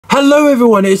Hello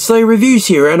everyone, it's Slay Reviews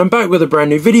here and I'm back with a brand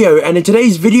new video, and in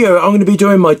today's video I'm going to be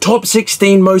doing my top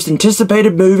 16 most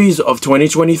anticipated movies of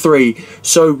 2023.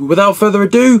 So without further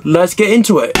ado, let's get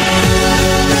into it.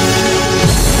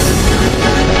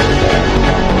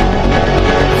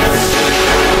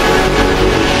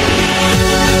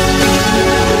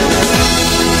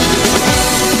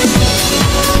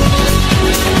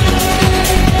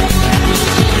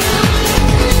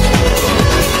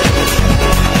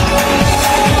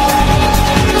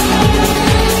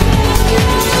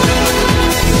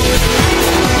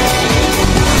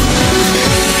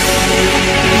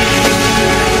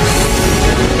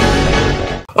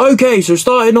 Okay, so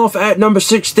starting off at number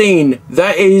 16,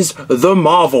 that is The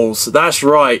Marvels. That's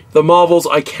right, The Marvels.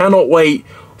 I cannot wait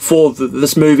for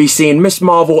this movie, seeing Miss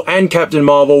Marvel and Captain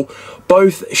Marvel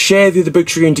both share the big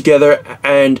screen together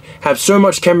and have so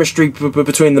much chemistry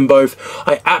between them both.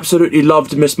 I absolutely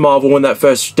loved Miss Marvel when that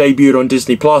first debuted on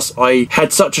Disney+. I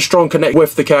had such a strong connect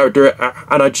with the character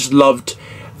and I just loved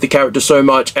the character so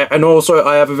much, and also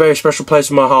I have a very special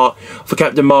place in my heart for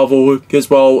Captain Marvel as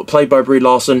well, played by Brie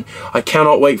Larson. I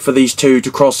cannot wait for these two to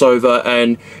cross over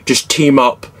and just team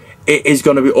up. It is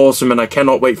going to be awesome and I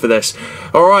cannot wait for this.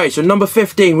 Alright, so number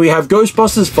 15 we have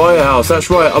Ghostbusters Firehouse. That's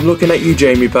right, I'm looking at you,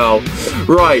 Jamie pal.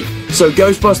 Right, so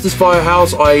Ghostbusters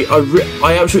Firehouse, I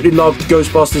absolutely loved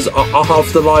Ghostbusters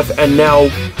Afterlife, and now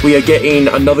we are getting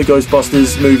another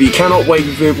Ghostbusters movie. Cannot wait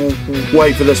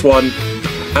for this one,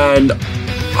 and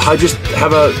I just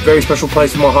have a very special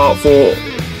place in my heart for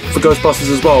Ghostbusters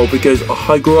as well, because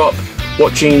I grew up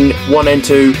watching 1 and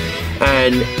 2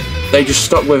 and they just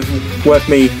stuck with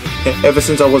me ever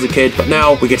since I was a kid, but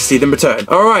now we get to see them return.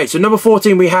 Alright, so number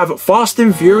 14 we have Fast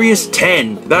and Furious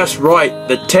 10. That's right,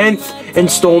 the 10th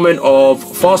installment of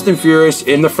Fast and Furious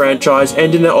in the franchise,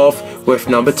 ending it off with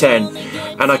number 10.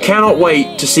 And I cannot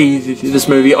wait to see this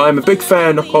movie. I'm a big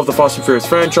fan of the Fast and Furious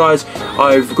franchise.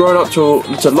 I've grown up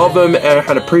to love them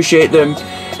and appreciate them,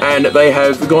 and they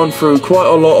have gone through quite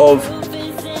a lot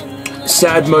of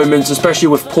sad moments, especially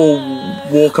with Paul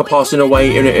Walker passing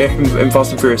away in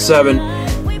Fast and Furious 7.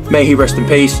 May he rest in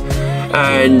peace.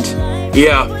 And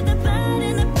yeah,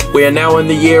 we are now in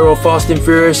the year of Fast and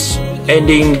Furious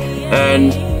ending,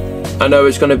 and I know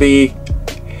it's going to be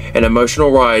an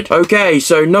emotional ride. Okay,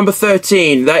 so number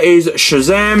 13, that is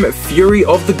Shazam! Fury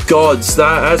of the Gods.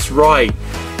 That's right,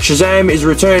 Shazam is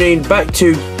returning back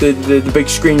to the big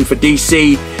screen for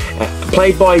DC,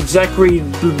 played by Zachary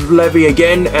Levi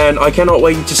again, and I cannot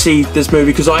wait to see this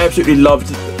movie because I absolutely loved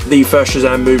the first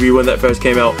Shazam movie when that first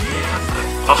came out.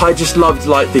 I just loved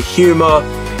like the humor,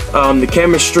 the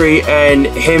chemistry, and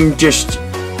him just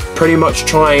pretty much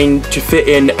trying to fit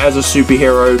in as a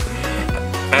superhero.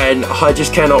 And I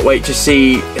just cannot wait to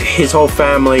see his whole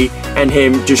family and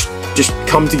him just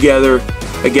come together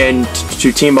again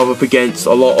to team up against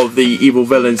a lot of the evil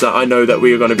villains that I know that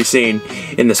we are going to be seeing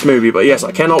in this movie. But yes,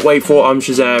 I cannot wait for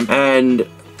Shazam. And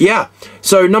yeah,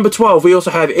 so number 12 we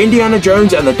also have Indiana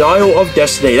Jones and the Dial of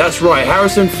Destiny. That's right,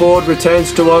 Harrison Ford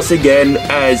returns to us again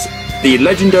as the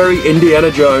legendary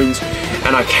Indiana Jones,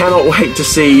 and I cannot wait to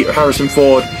see Harrison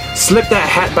Ford slip that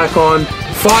hat back on,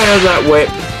 fire that whip,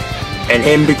 and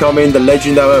him becoming the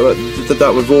legend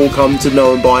that we've all come to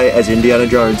know him by as Indiana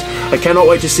Jones. I cannot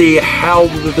wait to see how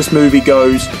this movie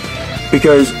goes,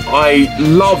 because I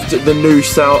loved the new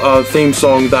theme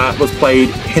song that was played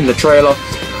in the trailer.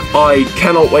 I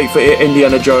cannot wait for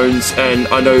Indiana Jones, and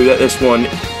I know that this one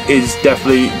is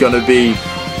definitely going to be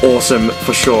awesome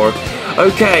for sure.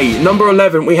 Okay, number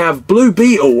 11 we have Blue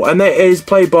Beetle, and that is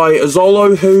played by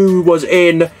Zolo, who was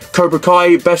in Cobra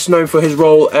Kai, best known for his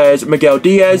role as Miguel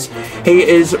Diaz. He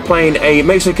is playing a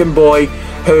Mexican boy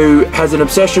who has an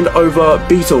obsession over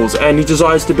beetles, and he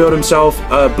desires to build himself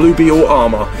a Blue Beetle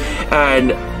armor.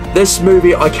 And this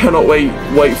movie I cannot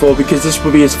wait for, because this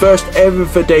will be his first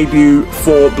ever debut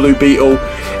for Blue Beetle,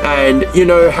 and you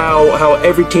know how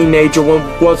every teenager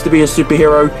wants to be a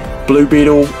superhero. Blue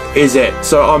Beetle is it.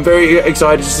 So I'm very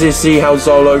excited to see how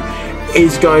Zolo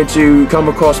is going to come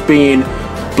across being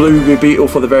Blue Beetle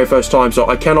for the very first time. So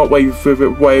I cannot wait for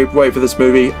this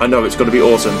movie. I know it's going to be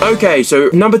awesome. Okay, so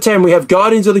number 10 we have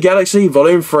Guardians of the Galaxy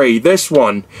Volume 3. This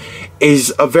one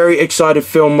is a very excited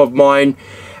film of mine,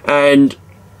 and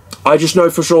I just know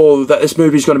for sure that this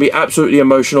movie is going to be absolutely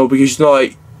emotional, because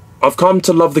like, I've come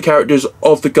to love the characters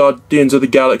of the Guardians of the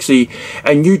Galaxy,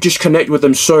 and you just connect with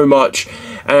them so much.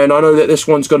 And I know that this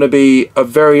one's going to be a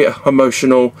very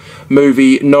emotional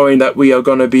movie, knowing that we are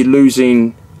going to be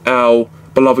losing our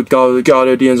beloved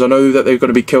Guardians. I know that they're going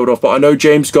to be killed off, but I know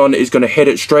James Gunn is going to hit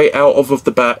it straight out of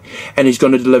the bat, and he's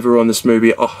going to deliver on this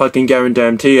movie. I can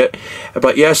guarantee it.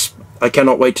 But yes, I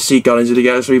cannot wait to see Guardians of the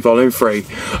Galaxy Volume 3.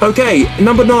 Okay,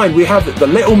 number 9, we have The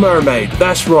Little Mermaid.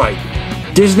 That's right.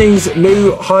 Disney's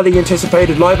new, highly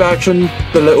anticipated live action,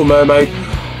 The Little Mermaid.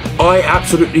 I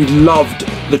absolutely loved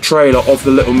the trailer of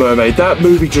The Little Mermaid. That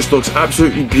movie just looks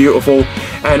absolutely beautiful,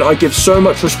 and I give so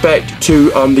much respect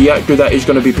to the actor that is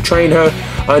going to be portraying her.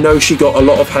 I know she got a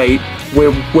lot of hate,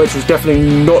 which was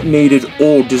definitely not needed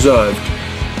or deserved.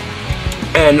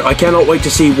 And I cannot wait to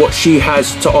see what she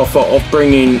has to offer of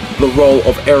bringing the role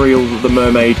of Ariel the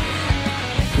Mermaid.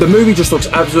 The movie just looks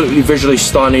absolutely visually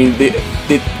stunning.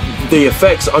 The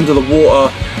effects under the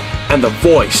water and the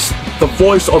voice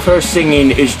of her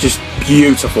singing is just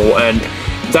beautiful, and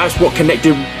that's what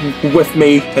connected with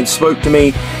me and spoke to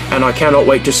me, and I cannot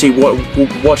wait to see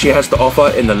what she has to offer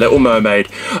in The Little Mermaid.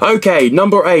 Okay,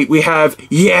 number 8, we have,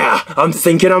 yeah, I'm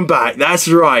thinking I'm back. That's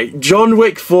right, John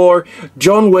Wick 4.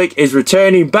 John Wick is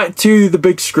returning back to the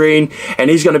big screen, and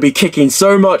he's going to be kicking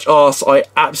so much ass. I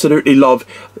absolutely love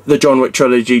the John Wick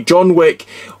trilogy. John Wick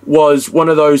was one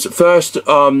of those first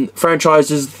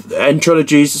franchises and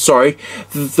trilogies, sorry,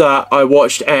 that I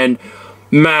watched, and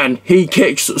man, he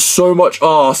kicks so much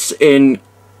ass in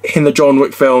the John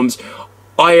Wick films.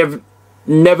 I have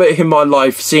never in my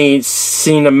life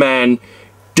seen a man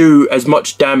do as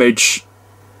much damage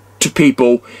to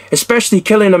people, especially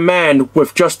killing a man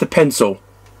with just a pencil.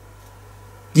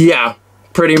 Yeah,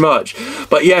 pretty much.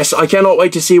 But yes, I cannot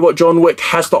wait to see what John Wick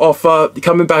has to offer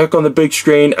coming back on the big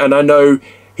screen, and I know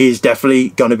he's definitely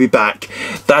gonna be back.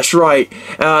 That's right.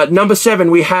 Number 7,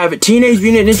 we have Teenage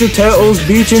Mutant Ninja Turtles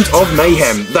Mutants of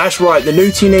Mayhem. That's right, the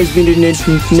new Teenage Mutant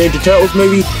Ninja Turtles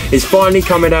movie is finally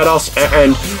coming at us,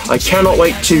 and I cannot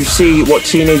wait to see what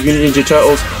Teenage Mutant Ninja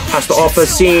Turtles has to offer,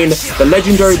 seeing the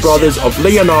legendary brothers of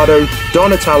Leonardo,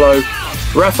 Donatello,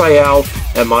 Raphael,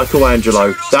 and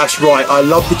Michelangelo. That's right, I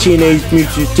love the Teenage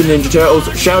Mutant Ninja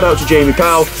Turtles. Shout out to Jamie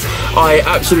Powell. I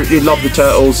absolutely love the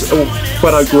Turtles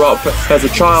when I grew up as a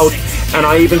child, and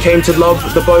I even came to love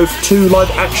the both 2 live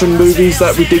action movies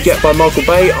that we did get by Michael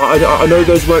Bay. I know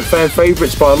those weren't fan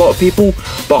favourites by a lot of people,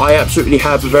 but I absolutely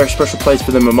have a very special place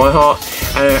for them in my heart,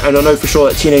 and I know for sure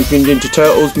that Teenage Mutant Ninja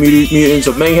Turtles Mutants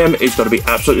of Mayhem is going to be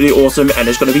absolutely awesome, and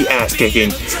it's going to be ass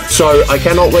kicking. So I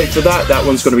cannot wait for that. That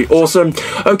one's going to be awesome.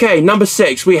 Okay, number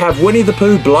 6, we have Winnie the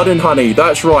Pooh Blood and Honey.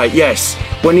 That's right, yes,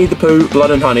 Winnie the Pooh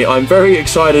Blood and Honey. I'm very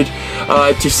excited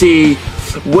to see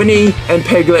Winnie and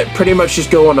Piglet pretty much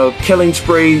just go on a killing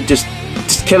spree, just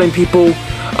killing people.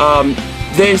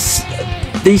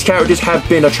 These characters have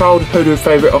been a childhood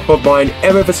favourite of mine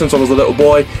ever since I was a little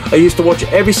boy. I used to watch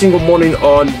it every single morning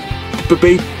on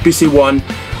BBC One,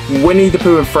 Winnie the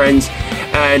Pooh and Friends,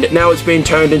 and now it's been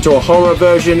turned into a horror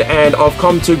version, and I've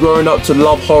come to growing up to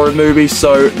love horror movies,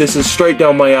 so this is straight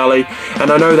down my alley.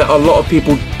 And I know that a lot of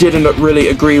people didn't really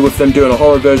agree with them doing a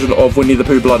horror version of Winnie the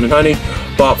Pooh Blood and Honey,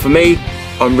 but for me,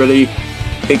 I'm really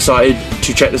excited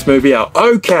to check this movie out.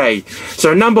 Okay,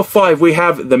 so number 5, we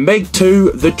have The Meg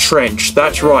 2, The Trench.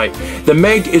 That's right, The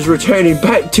Meg is returning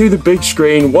back to the big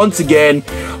screen once again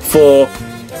for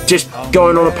just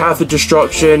going on a path of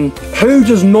destruction. Who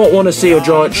does not want to see a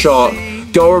giant shark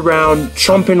go around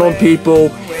chomping on people,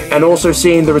 and also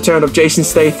seeing the return of Jason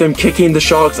Statham kicking the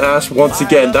shark's ass once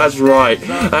again? That's right,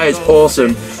 that is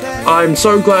awesome. I'm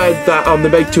so glad that The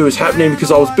Meg 2 is happening,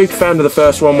 because I was a big fan of the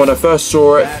first one when I first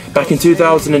saw it back in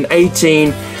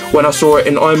 2018 when I saw it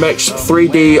in IMAX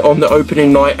 3D on the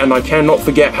opening night, and I cannot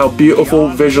forget how beautiful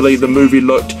visually the movie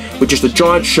looked, with just a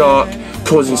giant shark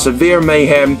causing severe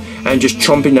mayhem and just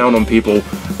chomping down on people.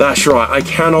 That's right, I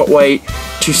cannot wait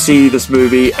to see this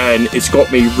movie, and it's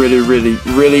got me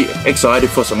really excited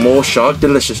for some more shark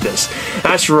deliciousness.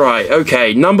 That's right.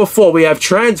 Okay, number 4, we have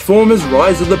Transformers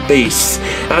Rise of the Beasts.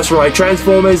 That's right,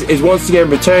 Transformers is once again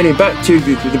returning back to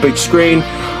the big screen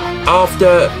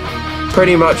after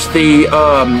pretty much the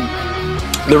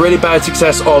really bad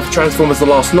success of Transformers The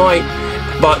Last Knight.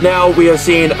 But now we are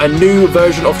seeing a new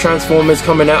version of Transformers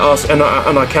coming at us, and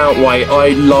I can't wait. I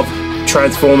love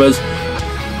Transformers.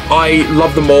 I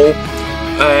love them all.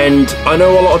 And I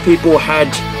know a lot of people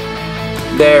had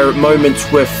their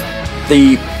moments with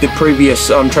the previous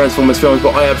Transformers films,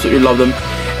 but I absolutely love them.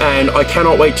 And I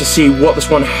cannot wait to see what this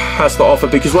one has to offer,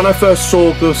 because when I first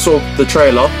saw the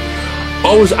trailer,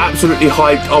 I was absolutely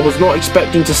hyped. I was not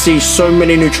expecting to see so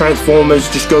many new Transformers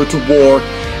just go to war,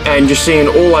 and just seeing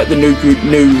all like the new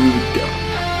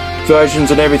versions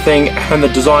and everything, and the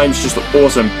designs just look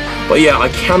awesome. But yeah, I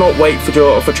cannot wait for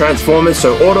Transformers,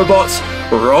 so Autobots,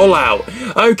 roll out.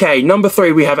 Okay, number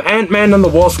 3, we have Ant-Man and the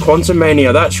Wasp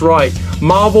Quantumania. That's right,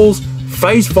 Marvel's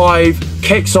Phase 5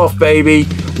 kicks off, baby,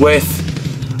 with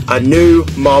a new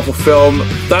Marvel film.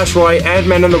 That's right,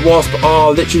 Ant-Man and the Wasp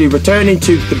are literally returning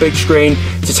to the big screen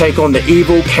to take on the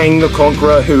evil Kang the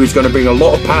Conqueror, who is going to bring a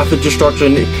lot of path of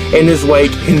destruction in his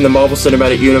wake in the Marvel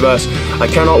Cinematic Universe. I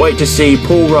cannot wait to see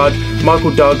Paul Rudd,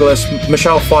 Michael Douglas,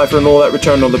 Michelle Pfeiffer and all that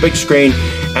return on the big screen,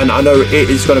 and I know it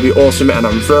is going to be awesome, and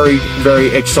I'm very, very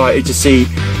excited to see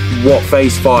what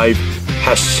Phase 5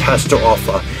 has to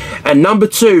offer. And number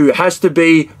 2 has to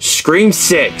be Scream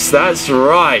 6. That's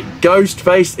right,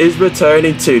 Ghostface is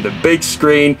returning to the big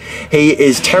screen. He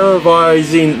is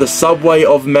terrorizing the subway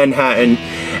of Manhattan,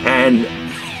 and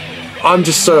I'm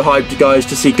just so hyped, guys,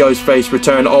 to see Ghostface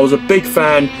return. I was a big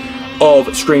fan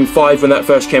of Scream 5 when that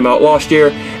first came out last year,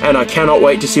 and I cannot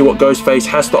wait to see what Ghostface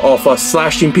has to offer,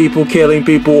 slashing people, killing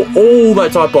people, all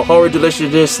that type of horror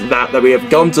deliciousness that we have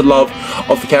come to love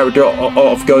of the character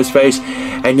of Ghostface.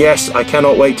 And yes, I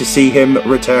cannot wait to see him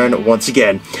return once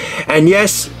again. And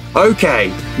yes,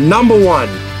 okay, number 1.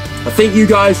 I think you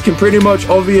guys can pretty much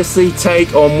obviously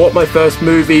take on what my first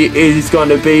movie is going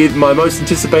to be, my most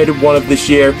anticipated one of this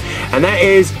year, and that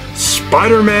is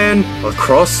Spider-Man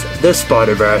Across the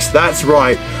Spider-Verse. That's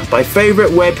right, my favorite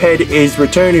webhead is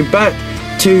returning back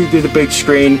to the big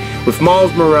screen with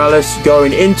Miles Morales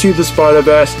going into the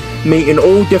Spider-Verse, meeting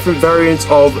all different variants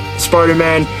of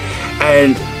Spider-Man,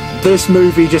 and this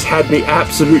movie just had me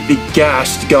absolutely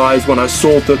gassed, guys, when I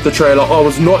saw the trailer. I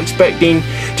was not expecting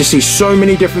to see so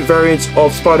many different variants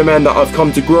of Spider-Man that I've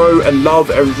come to grow and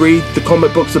love and read the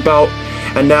comic books about,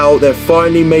 and now they're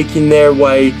finally making their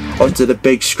way onto the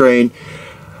big screen.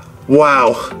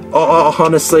 Wow.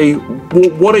 Honestly,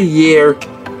 what a year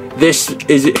this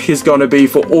is going to be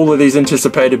for all of these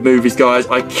anticipated movies, guys.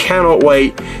 I cannot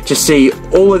wait to see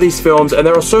all of these films, and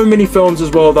there are so many films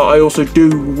as well that I also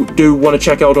do want to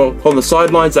check out on the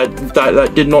sidelines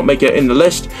that did not make it in the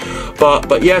list,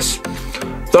 but yes,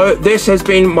 though this has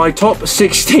been my top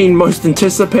 16 most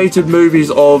anticipated movies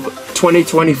of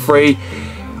 2023.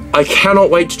 I cannot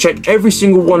wait to check every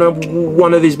single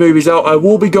one of these movies out. I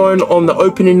will be going on the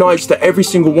opening nights to every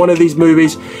single one of these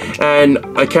movies, and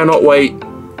I cannot wait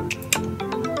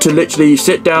to literally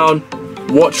sit down,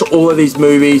 watch all of these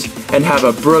movies, and have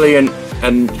a brilliant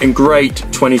and great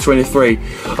 2023.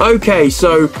 Okay,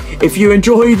 so if you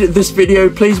enjoyed this video,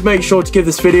 please make sure to give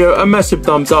this video a massive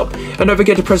thumbs up, and don't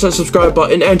forget to press that subscribe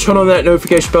button and turn on that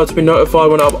notification bell to be notified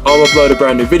when I'll upload a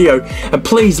brand new video. And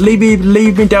please leave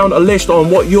me down a list on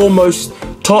what your most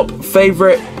top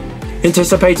favorite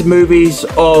anticipated movies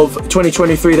of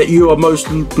 2023 that you are most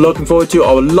looking forward to.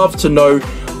 I would love to know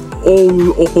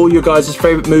all your guys'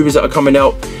 favorite movies that are coming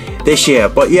out this year.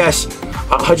 But yes,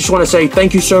 I just want to say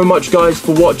thank you so much, guys,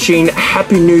 for watching.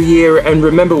 Happy New Year, and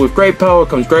remember, with great power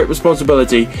comes great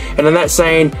responsibility. And in that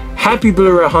saying, happy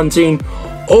Blu-ray hunting,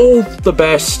 all the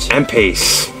best, and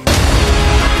peace.